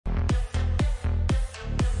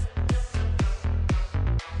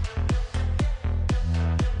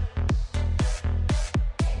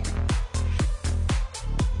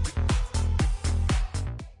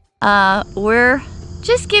we're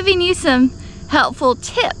just giving you some helpful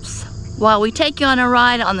tips while we take you on a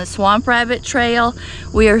ride on the Swamp Rabbit Trail.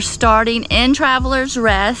 We are starting in Travelers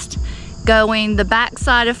Rest, going the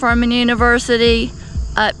backside of Furman University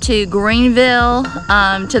up to Greenville,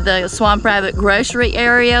 to the Swamp Rabbit grocery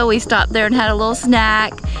area. We stopped there and had a little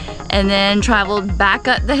snack, and then traveled back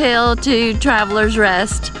up the hill to Travelers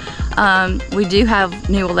Rest. We do have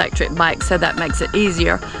new electric bikes, so that makes it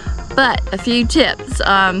easier. But a few tips.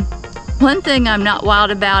 One thing I'm not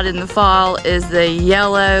wild about in the fall is the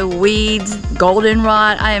yellow weeds,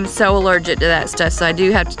 goldenrod. I am so allergic to that stuff, so I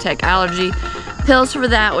do have to take allergy pills for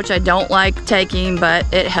that, which I don't like taking, but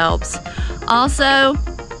it helps. Also,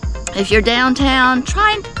 if you're downtown,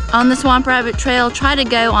 try on the Swamp Rabbit Trail, try to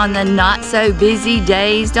go on the not so busy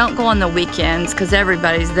days. Don't go on the weekends because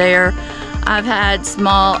everybody's there. I've had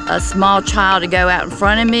a small child to go out in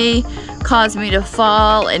front of me, caused me to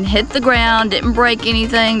fall and hit the ground. Didn't break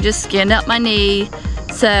anything, just skinned up my knee.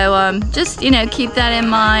 So just, you know, keep that in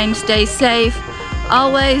mind. Stay safe.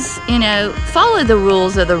 Always, you know, follow the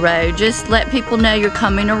rules of the road. Just let people know you're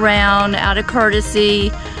coming around out of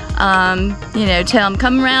courtesy. You know, tell them,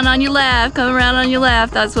 come around on your left, come around on your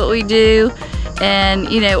left. That's what we do. And,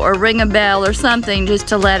 you know, or ring a bell or something just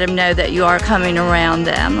to let them know that you are coming around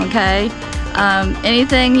them, okay?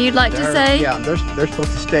 Anything you'd like to say? Yeah, they're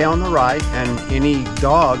supposed to stay on the ride, and any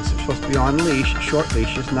dogs are supposed to be on leash, short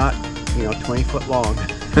leashes, not, you know, 20 foot long.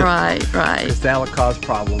 Right, right. Because that'll cause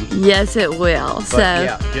problems. Yes, it will. But so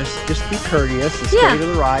yeah, just be courteous and stay to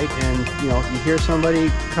the right, and you know, if you hear somebody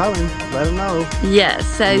coming, let them know. Yes,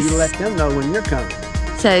 so and you let them know when you're coming.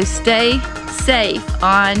 So stay safe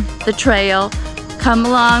on the trail. Come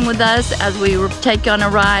along with us as we take you on a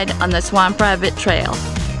ride on the Swamp Rabbit Trail.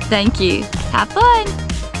 Thank you. Have fun.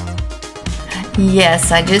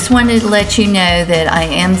 Yes, I just wanted to let you know that I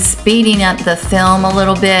am speeding up the film a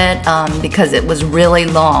little bit because it was really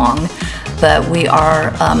long, but we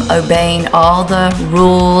are obeying all the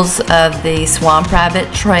rules of the Swamp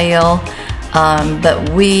Rabbit Trail, but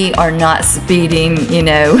we are not speeding, you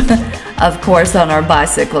know, of course on our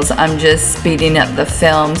bicycles. I'm just speeding up the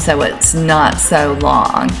film so it's not so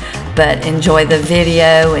long. But enjoy the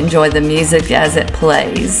video, enjoy the music as it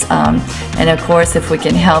plays. And of course, if we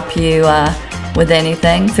can help you with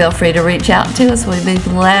anything, feel free to reach out to us. We'd be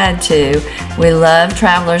glad to. We love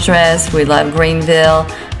Travelers Rest. We love Greenville.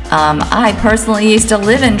 I personally used to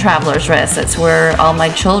live in Travelers Rest. That's where all my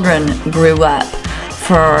children grew up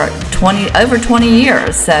for over 20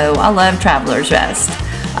 years. So I love Travelers Rest.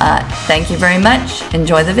 Thank you very much.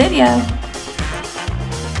 Enjoy the video.